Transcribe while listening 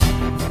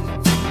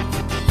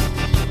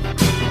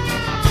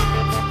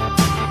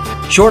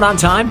Short on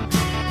time?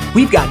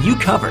 We've got you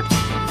covered.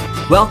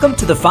 Welcome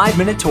to the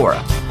 5-Minute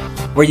Torah,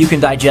 where you can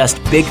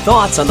digest big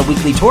thoughts on the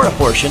weekly Torah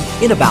portion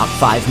in about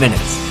 5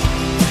 minutes.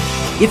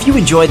 If you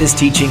enjoy this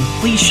teaching,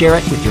 please share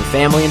it with your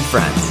family and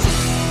friends.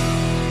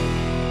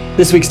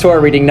 This week's Torah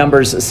reading,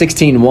 Numbers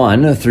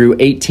 16:1 through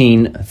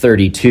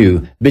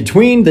 18:32,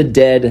 Between the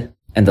Dead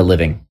and the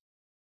Living.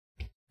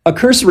 A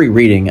cursory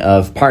reading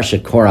of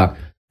Parshat Korach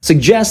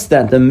suggests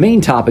that the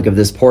main topic of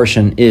this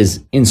portion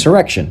is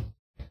insurrection.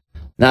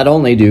 Not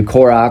only do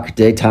Korach,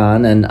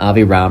 Datan, and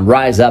Aviram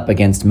rise up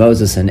against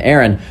Moses and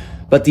Aaron,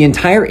 but the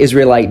entire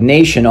Israelite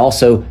nation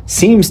also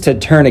seems to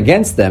turn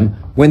against them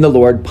when the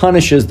Lord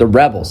punishes the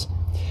rebels.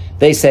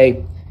 They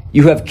say,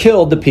 "You have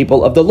killed the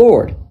people of the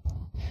Lord."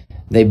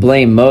 They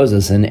blame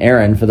Moses and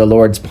Aaron for the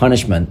Lord's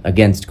punishment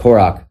against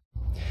Korach.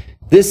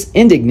 This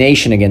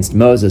indignation against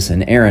Moses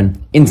and Aaron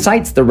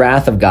incites the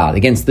wrath of God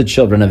against the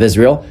children of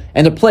Israel,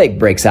 and a plague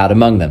breaks out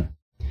among them.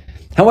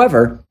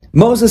 However,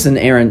 Moses and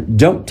Aaron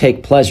don't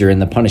take pleasure in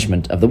the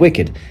punishment of the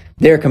wicked.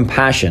 Their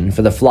compassion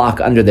for the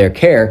flock under their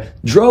care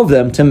drove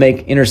them to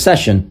make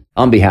intercession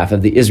on behalf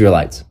of the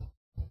Israelites.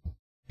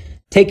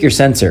 "Take your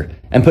censer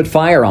and put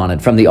fire on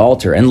it from the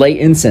altar and lay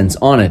incense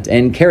on it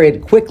and carry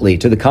it quickly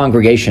to the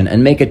congregation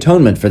and make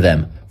atonement for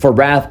them, for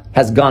wrath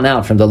has gone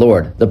out from the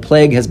Lord. The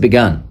plague has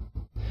begun."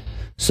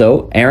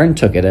 So Aaron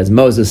took it as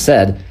Moses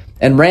said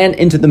and ran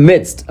into the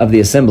midst of the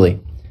assembly.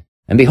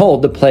 And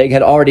behold, the plague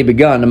had already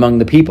begun among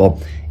the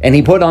people, and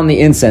he put on the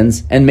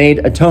incense and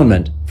made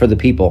atonement for the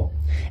people.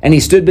 And he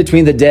stood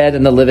between the dead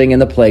and the living,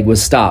 and the plague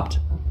was stopped.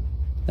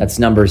 That's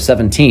Numbers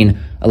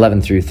 17:11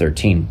 through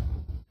 13.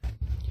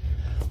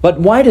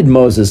 But why did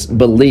Moses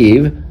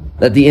believe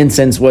that the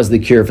incense was the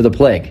cure for the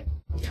plague?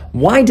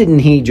 Why didn't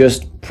he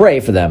just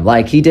pray for them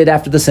like he did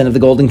after the sin of the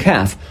golden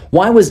calf?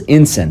 Why was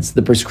incense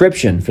the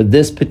prescription for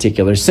this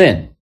particular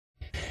sin?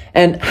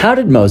 And how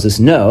did Moses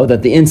know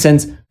that the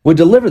incense would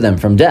deliver them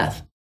from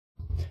death?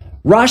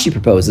 Rashi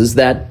proposes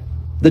that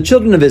the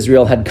children of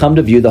Israel had come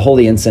to view the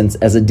holy incense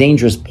as a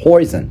dangerous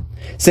poison,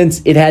 since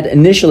it had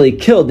initially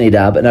killed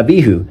Nadab and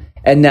Abihu,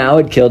 and now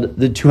had killed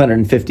the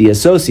 250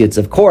 associates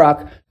of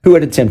Korach who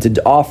had attempted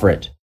to offer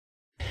it.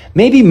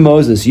 Maybe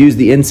Moses used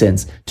the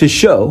incense to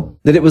show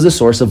that it was a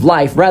source of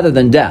life rather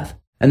than death,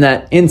 and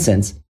that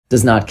incense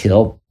does not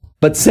kill,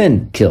 but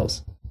sin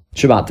kills.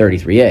 Shabbat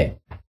 33a.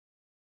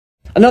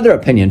 Another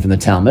opinion from the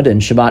Talmud in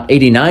Shabbat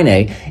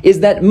 89a is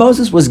that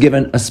Moses was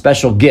given a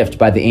special gift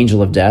by the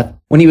angel of death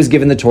when he was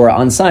given the Torah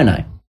on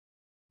Sinai.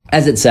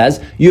 As it says,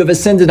 "You have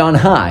ascended on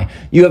high,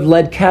 you have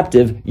led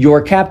captive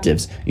your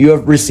captives, you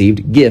have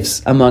received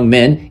gifts among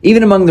men,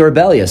 even among the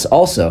rebellious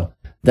also,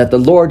 that the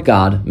Lord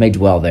God may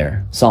dwell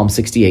there." Psalm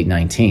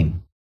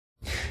 68:19.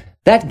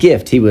 That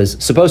gift he was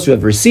supposed to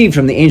have received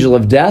from the angel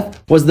of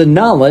death was the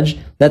knowledge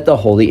that the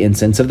holy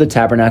incense of the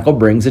tabernacle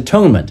brings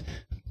atonement.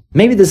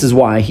 Maybe this is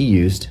why he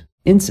used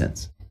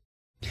incense.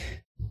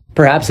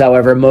 Perhaps,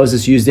 however,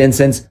 Moses used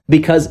incense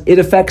because it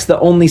affects the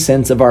only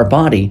sense of our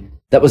body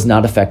that was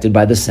not affected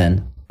by the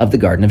sin of the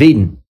Garden of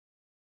Eden.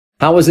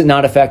 How was it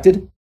not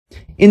affected?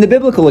 In the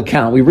biblical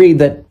account, we read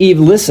that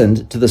Eve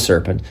listened to the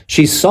serpent.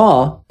 She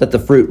saw that the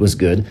fruit was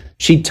good.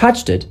 She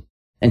touched it,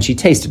 and she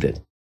tasted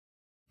it.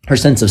 Her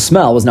sense of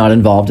smell was not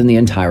involved in the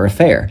entire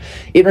affair.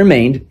 It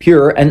remained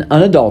pure and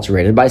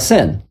unadulterated by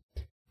sin.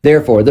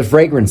 Therefore, the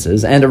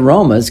fragrances and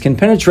aromas can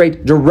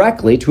penetrate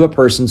directly to a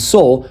person's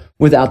soul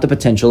without the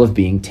potential of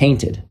being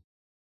tainted.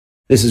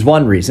 This is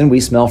one reason we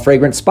smell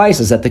fragrant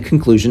spices at the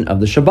conclusion of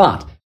the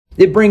Shabbat.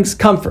 It brings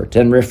comfort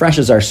and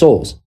refreshes our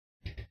souls.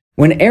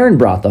 When Aaron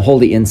brought the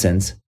holy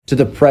incense to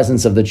the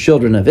presence of the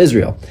children of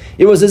Israel,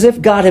 it was as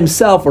if God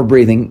himself were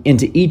breathing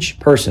into each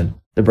person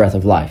the breath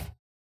of life.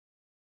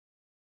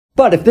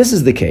 But if this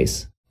is the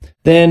case,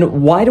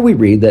 then why do we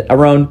read that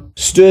Aaron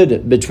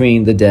stood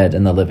between the dead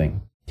and the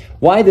living?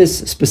 Why this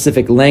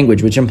specific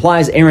language, which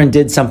implies Aaron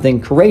did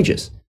something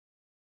courageous?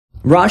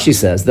 Rashi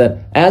says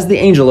that as the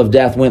angel of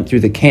death went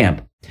through the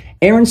camp,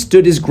 Aaron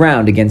stood his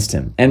ground against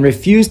him and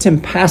refused him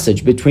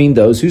passage between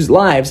those whose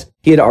lives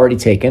he had already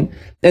taken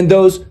and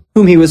those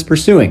whom he was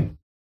pursuing.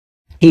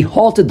 He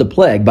halted the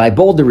plague by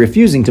boldly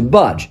refusing to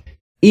budge,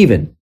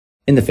 even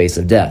in the face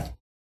of death.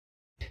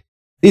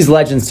 These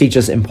legends teach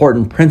us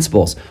important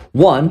principles.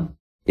 One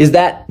is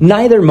that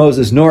neither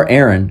Moses nor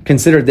Aaron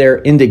considered their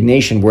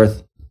indignation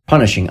worth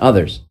punishing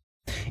others.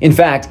 In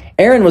fact,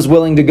 Aaron was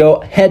willing to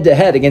go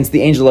head-to-head against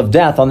the angel of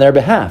death on their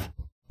behalf.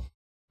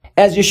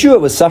 As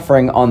Yeshua was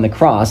suffering on the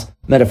cross,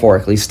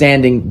 metaphorically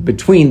standing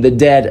between the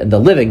dead and the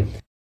living,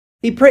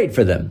 he prayed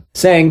for them,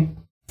 saying,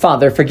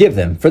 "Father, forgive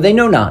them, for they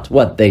know not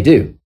what they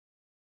do."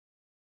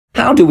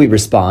 How do we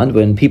respond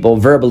when people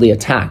verbally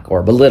attack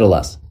or belittle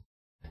us?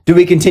 Do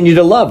we continue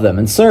to love them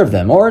and serve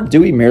them, or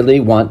do we merely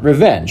want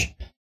revenge?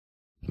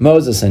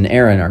 Moses and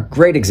Aaron are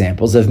great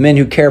examples of men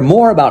who care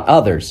more about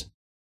others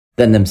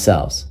than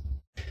themselves.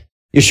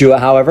 Yeshua,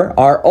 however,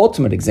 our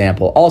ultimate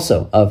example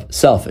also of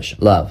selfish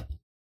love.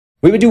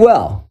 We would do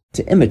well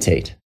to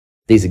imitate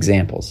these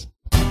examples.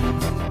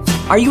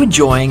 Are you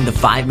enjoying the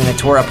 5-Minute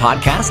Torah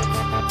podcast?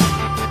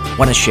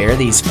 Want to share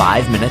these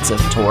 5 minutes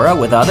of Torah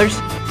with others?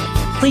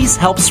 Please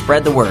help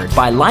spread the word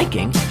by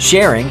liking,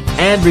 sharing,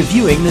 and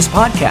reviewing this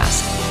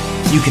podcast.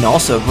 You can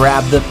also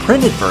grab the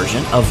printed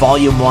version of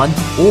Volume 1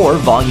 or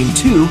Volume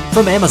 2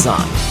 from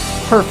Amazon.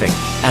 Perfect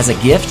as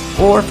a gift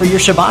or for your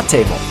Shabbat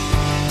table.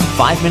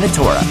 5 Minute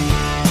Torah.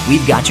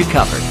 We've got you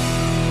covered.